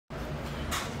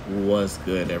What's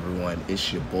good, everyone?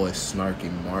 It's your boy Snarky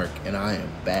Mark, and I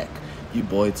am back. Your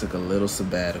boy took a little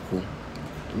sabbatical.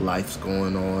 Life's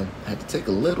going on. Had to take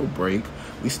a little break.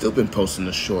 We still been posting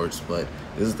the shorts, but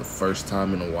this is the first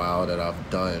time in a while that I've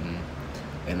done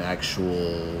an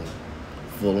actual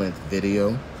full-length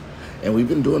video. And we've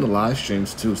been doing the live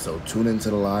streams too, so tune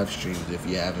into the live streams if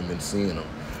you haven't been seeing them.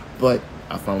 But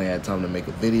I finally had time to make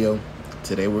a video.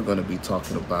 Today we're going to be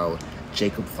talking about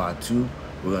Jacob Fatu.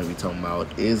 We're going to be talking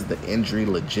about, is the injury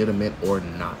legitimate or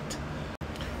not?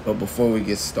 But before we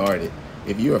get started,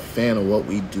 if you're a fan of what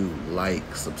we do,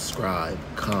 like, subscribe,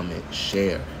 comment,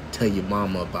 share, tell your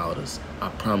mama about us. I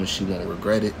promise she won't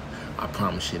regret it. I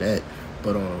promise you that.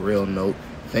 But on a real note,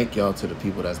 thank y'all to the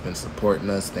people that's been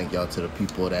supporting us. Thank y'all to the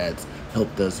people that's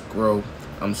helped us grow.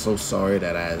 I'm so sorry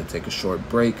that I had to take a short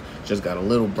break. Just got a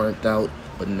little burnt out.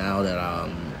 But now that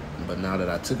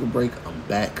I took a break, I'm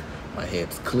back. My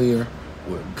head's clear.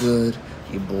 We're good.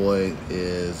 Your boy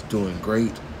is doing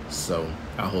great. So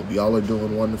I hope y'all are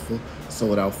doing wonderful. So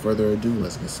without further ado,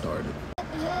 let's get started.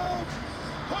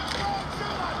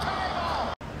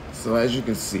 So as you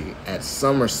can see, at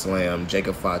SummerSlam,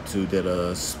 Jacob Fatu did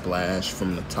a splash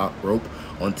from the top rope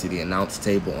onto the announce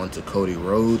table onto Cody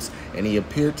Rhodes, and he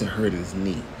appeared to hurt his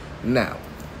knee. Now,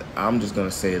 I'm just going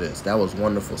to say this. That was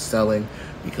wonderful selling,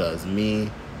 because me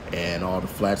and all the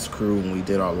Flats crew, when we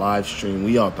did our live stream,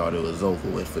 we all thought it was over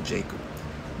with for Jacob.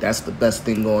 That's the best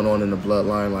thing going on in the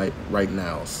bloodline like right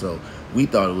now. So we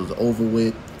thought it was over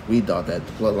with. We thought that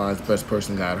the bloodline's best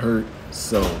person got hurt.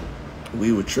 So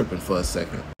we were tripping for a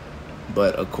second.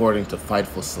 But according to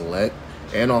Fightful Select,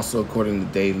 and also according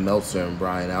to Dave Meltzer and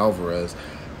Brian Alvarez,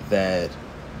 that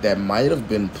might have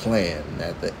been planned,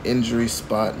 that the injury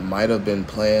spot might have been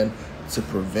planned to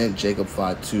prevent Jacob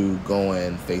Fatu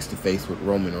going face-to-face with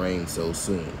Roman Reigns so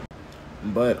soon.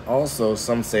 But also,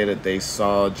 some say that they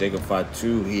saw Jacob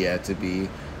Fatu, he had to be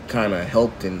kind of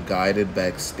helped and guided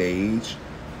backstage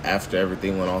after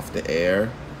everything went off the air.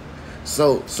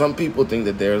 So some people think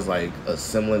that there's like a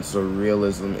semblance of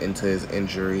realism into his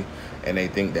injury, and they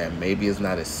think that maybe it's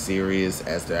not as serious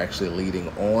as they're actually leading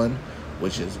on,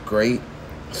 which is great.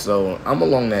 So I'm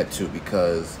along that too,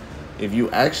 because if you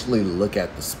actually look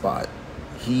at the spot,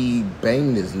 he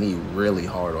banged his knee really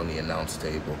hard on the announce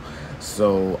table.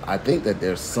 So I think that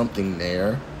there's something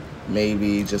there.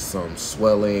 Maybe just some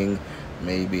swelling,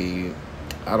 maybe,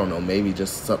 I don't know, maybe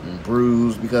just something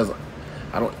bruised, because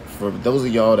for those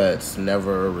of y'all that's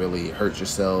never really hurt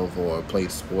yourself or played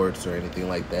sports or anything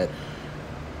like that,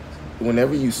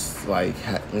 whenever you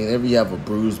have a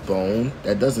bruised bone,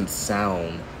 that doesn't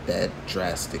sound that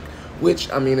drastic.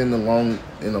 Which, I mean, in the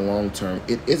long term,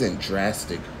 it isn't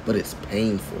drastic, but it's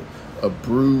painful. A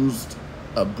bruised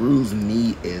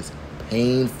knee is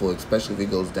painful, especially if it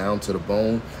goes down to the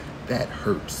bone. That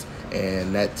hurts,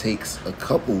 and that takes a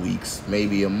couple weeks,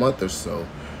 maybe a month or so,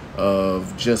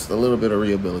 of just a little bit of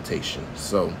rehabilitation.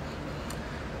 So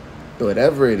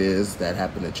whatever it is that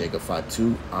happened to Jacob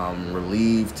Fatu, I'm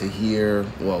relieved to hear.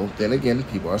 Well, then again,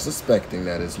 people are suspecting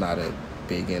that it's not a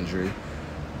big injury,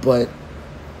 but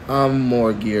I'm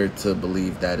more geared to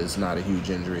believe that it's not a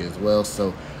huge injury as well.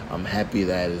 So I'm happy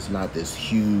that it's not this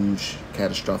huge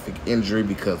catastrophic injury,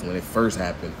 because when it first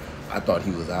happened, I thought he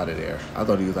was out of there. I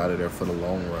thought he was out of there for the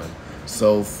long run.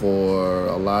 So for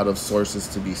a lot of sources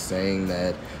to be saying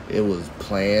that it was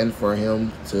planned for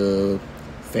him to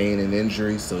feign an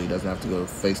injury so he doesn't have to go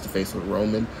face-to-face with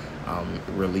Roman, I'm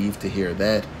relieved to hear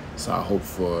that. So I hope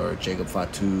for Jacob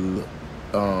Fatu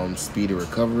speedy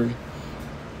recovery.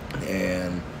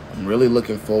 And I'm really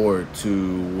looking forward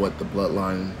to what the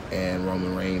Bloodline and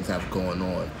Roman Reigns have going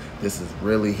on. This is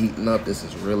really heating up. This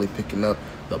is really picking up.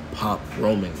 The pop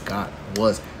Roman got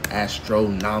was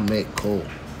astronomical.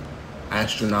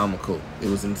 Astronomical. It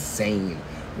was insane.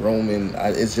 Roman,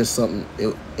 it's just something,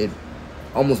 it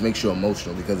almost makes you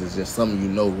emotional, because it's just something, you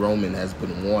know, Roman has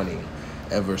been wanting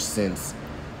ever since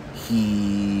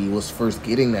he was first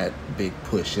getting that big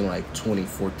push in like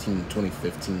 2014,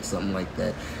 2015, something like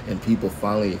that. And people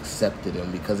finally accepted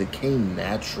him because it came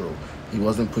natural. He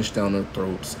wasn't pushed down their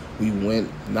throats. We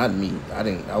went, not me,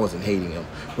 I wasn't hating him,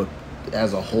 but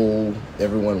as a whole,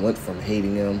 everyone went from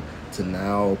hating him to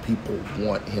now people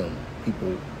want him.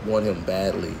 People want him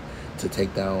badly to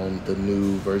take down the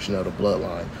new version of the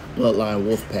Bloodline. Bloodline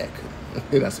Wolfpack.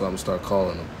 That's what I'm gonna start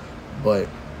calling them. But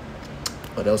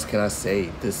what else can I say?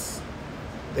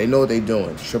 They know what they're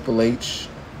doing. Triple H,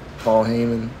 Paul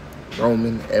Heyman,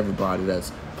 Roman, everybody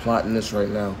that's plotting this right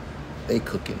now, they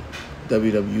cooking.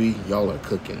 WWE, y'all are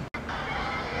cooking.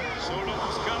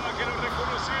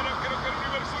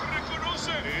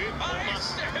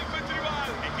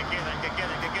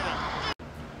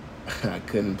 I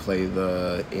couldn't play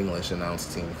the English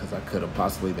announce team because I could have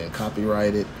possibly been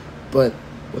copyrighted. But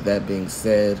with that being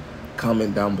said,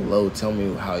 comment down below. Tell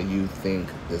me how you think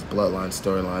this Bloodline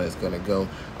storyline is going to go.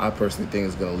 I personally think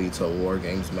it's going to lead to a War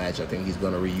Games match. I think he's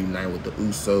going to reunite with the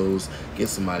Usos, get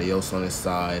somebody else on his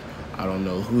side. I don't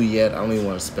know who yet. I don't even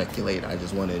want to speculate. I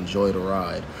just want to enjoy the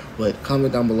ride. But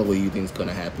comment down below what you think is going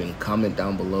to happen. Comment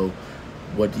down below,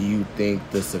 what do you think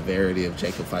the severity of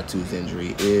Jacob Fatu's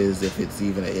injury is, if it's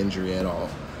even an injury at all.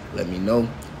 Let me know.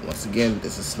 Once again,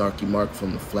 this is Snarky Mark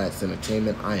from the Flats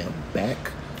Entertainment. I am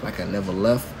back like I never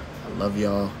left. I love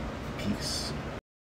y'all. Peace.